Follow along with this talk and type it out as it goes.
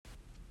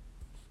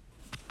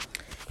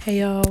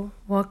Hey y'all,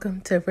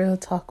 welcome to Real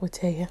Talk with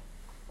Taya.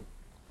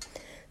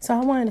 So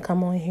I wanted to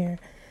come on here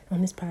on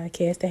this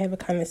podcast to have a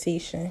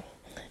conversation.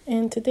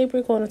 And today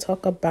we're going to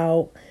talk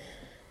about,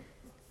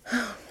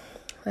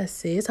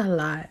 it's a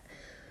lot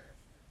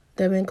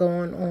that been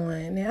going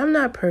on. Now, I'm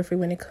not perfect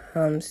when it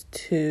comes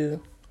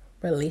to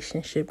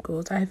relationship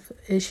goals. I have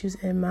issues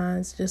in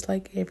mine just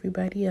like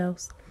everybody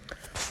else.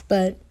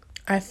 But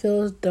I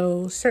feel as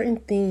though certain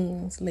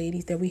things,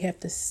 ladies, that we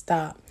have to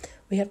stop.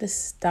 We have to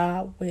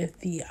stop with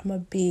I'm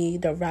going to be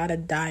the ride or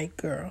die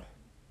girl.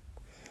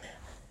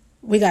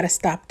 We got to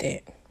stop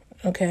that,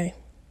 okay?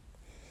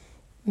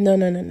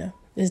 No.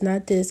 It's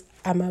not this,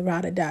 I'm a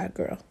ride or die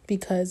girl,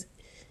 because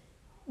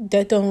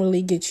that don't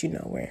really get you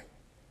nowhere.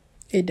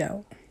 It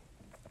don't.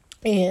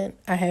 And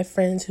I have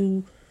friends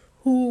who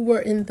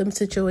were in them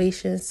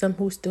situations, some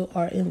who still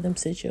are in them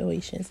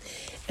situations.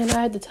 And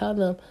I had to tell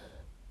them,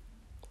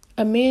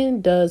 a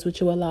man does what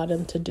you allow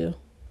them to do.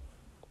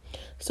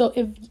 So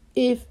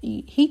if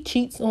he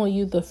cheats on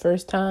you the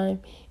first time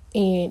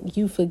and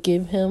you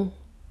forgive him,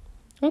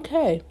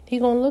 okay, he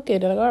gonna look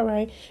at it like, all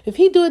right. If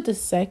he do it the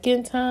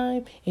second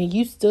time and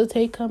you still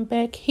come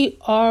back, he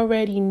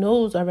already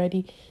knows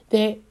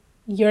that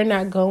you're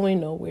not going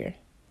nowhere.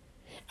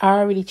 I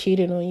already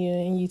cheated on you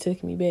and you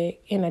took me back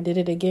and I did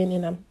it again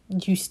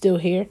and you still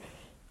here.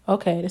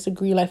 Okay, that's a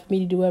green light for me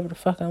to do whatever the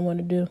fuck I want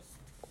to do.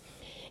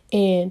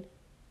 And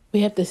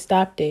we have to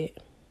stop that.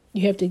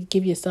 You have to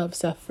give yourself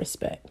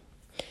self-respect.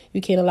 You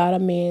can't allow a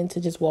man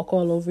to just walk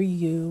all over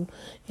you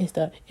and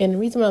stuff. And the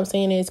reason why I'm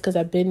saying that is because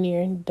I've been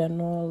there and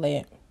done all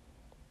that.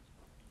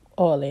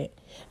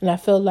 And I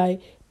feel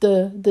like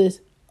I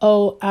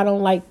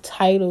don't like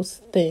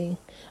titles thing.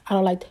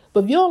 But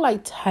if you don't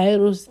like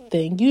titles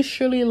thing, you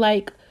surely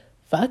like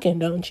fucking,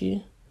 don't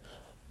you?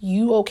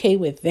 You okay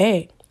with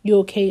that? You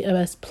okay with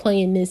us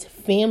playing this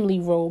family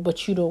role,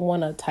 but you don't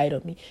want to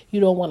title me. You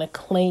don't want to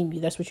claim me.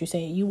 That's what you're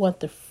saying. You want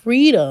the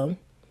freedom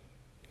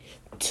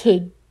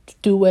to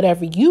do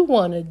whatever you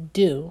want to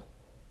do,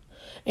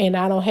 and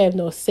I don't have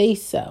no say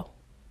so.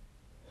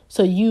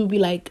 So you be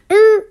like,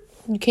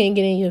 you can't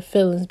get in your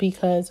feelings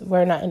because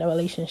we're not in a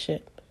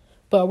relationship,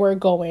 but we're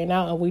going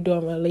out and we're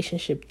doing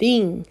relationship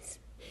things.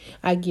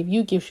 I give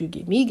you gifts, you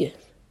give me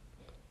gifts.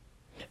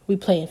 We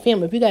playing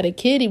family. We got a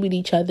kitty with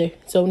each other,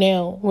 so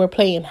now we're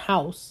playing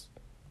house,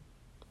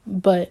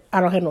 but I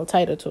don't have no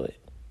title to it.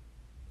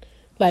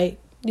 Like,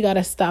 you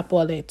gotta stop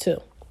all that too.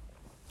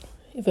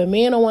 If a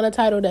man don't want a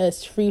title,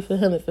 that's free for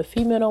him. If a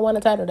female don't want a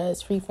title,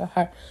 that's free for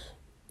her.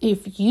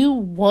 If you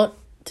want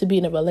to be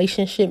in a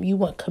relationship, you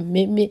want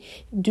commitment,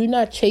 do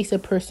not chase a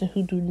person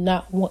who do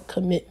not want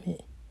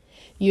commitment.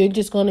 You're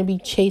just going to be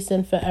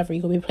chasing forever.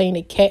 You're going to be playing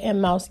a cat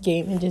and mouse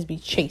game and just be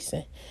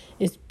chasing.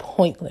 It's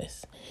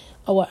pointless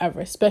or whatever,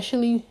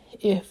 especially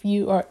if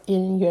you are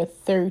in your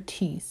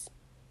 30s.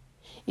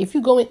 If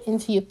you're going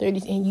into your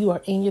 30s and you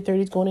are in your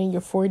 30s, going in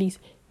your 40s,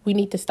 we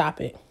need to stop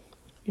it.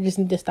 You just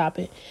need to stop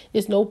it.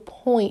 There's no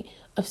point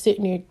of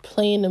sitting there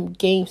playing them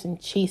games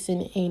and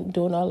chasing and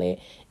doing all that.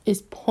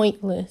 It's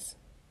pointless.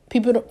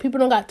 People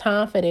don't got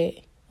time for that,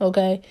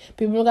 okay?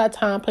 People don't got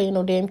time playing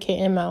no damn cat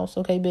and mouse,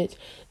 okay, bitch?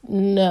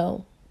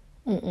 No.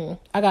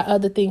 I got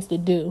other things to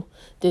do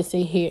than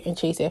sit here and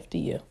chase after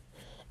you.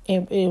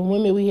 And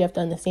women, we have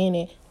to understand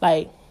that.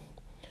 Like,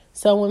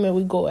 some women,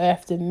 we go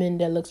after men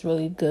that looks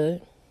really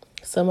good.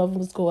 Some of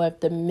us go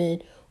after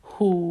men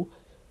who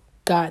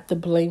got the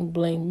bling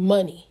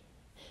money.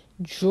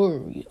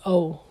 Jewelry.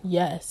 Oh,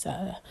 yes.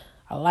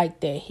 I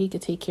like that. He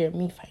could take care of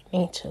me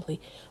financially.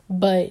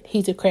 But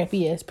he's a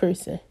crappy ass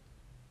person.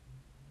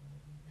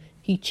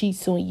 He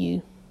cheats on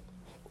you.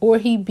 Or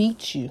he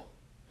beats you.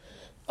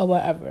 Or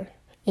whatever.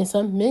 And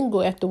some men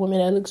go after women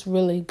that looks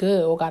really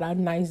good or got a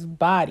nice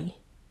body.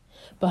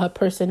 But her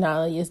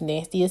personality is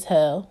nasty as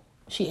hell.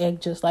 She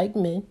acts just like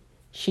men.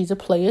 She's a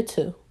player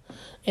too.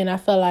 And I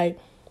feel like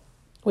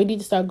we need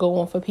to start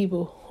going for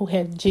people who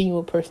have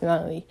genuine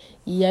personality.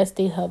 Yes,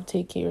 they help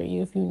take care of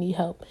you if you need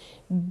help,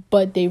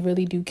 but they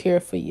really do care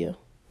for you.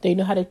 They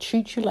know how to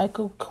treat you like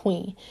a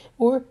queen,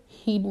 or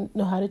he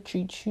know how to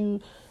treat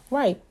you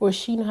right, or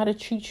she know how to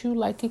treat you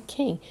like a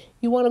king.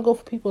 You want to go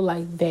for people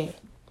like that.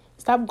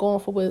 Stop going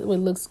for what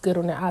looks good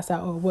on the outside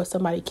or what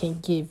somebody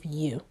can give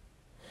you.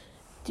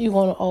 You're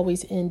going to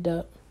always end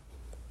up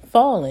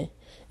falling.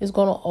 It's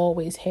going to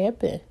always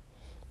happen,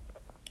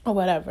 or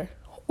whatever.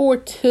 Or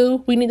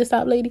two, we need to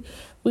stop, lady.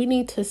 We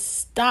need to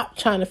stop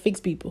trying to fix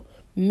people.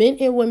 Men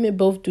and women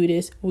both do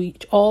this. We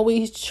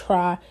always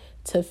try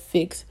to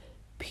fix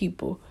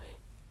people.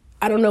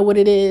 I don't know what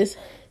it is,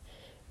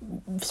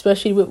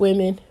 especially with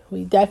women.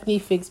 We definitely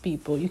fix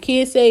people. You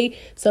can't say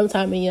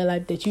sometime in your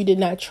life that you did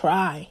not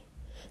try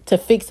to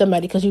fix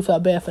somebody because you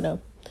felt bad for them.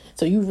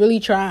 So you really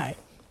tried.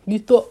 You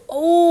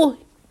thought,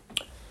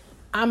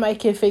 I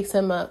might can fix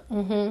him up.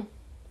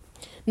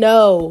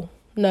 No.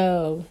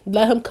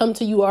 Let him come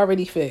to you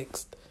already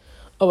fixed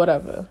or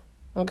whatever.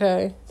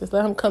 Okay? Just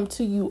let him come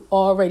to you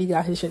already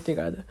got his shit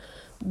together.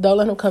 Don't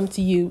let him come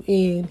to you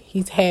and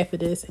he's half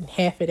of this and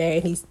half of that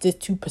and he's just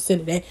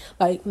 2% of that.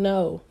 Like,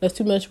 no. That's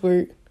too much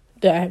work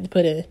that I have to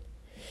put in.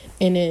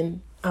 And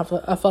then I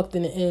fucked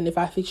in the end. If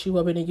I fix you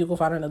up and then you go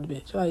find another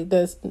bitch. Like,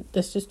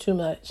 that's just too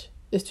much.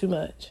 It's too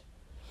much.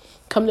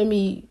 Come to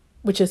me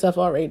with yourself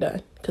already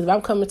done. Because if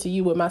I'm coming to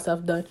you with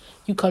myself done,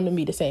 you come to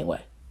me the same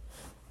way.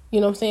 You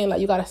know what I'm saying?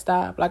 Like, you got to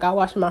stop. Like, I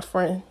watched my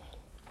friend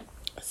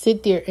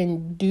sit there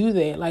and do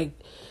that. Like,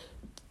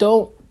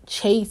 don't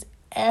chase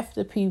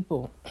after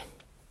people.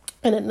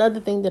 And another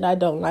thing that I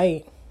don't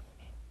like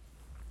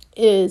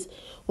is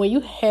when you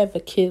have a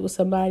kid with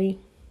somebody,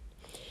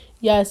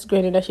 yes,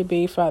 granted, that's your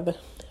baby father.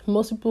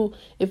 Most people,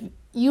 if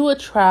you would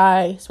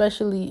try,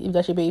 especially if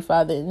that's your baby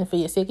father and for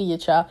your sake of your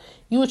child,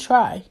 you would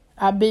try.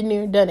 I've been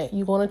there, done it.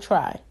 You're going to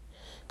try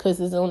because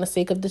it's on the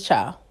sake of the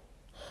child.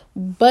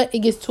 But it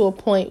gets to a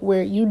point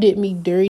where you did me dirty.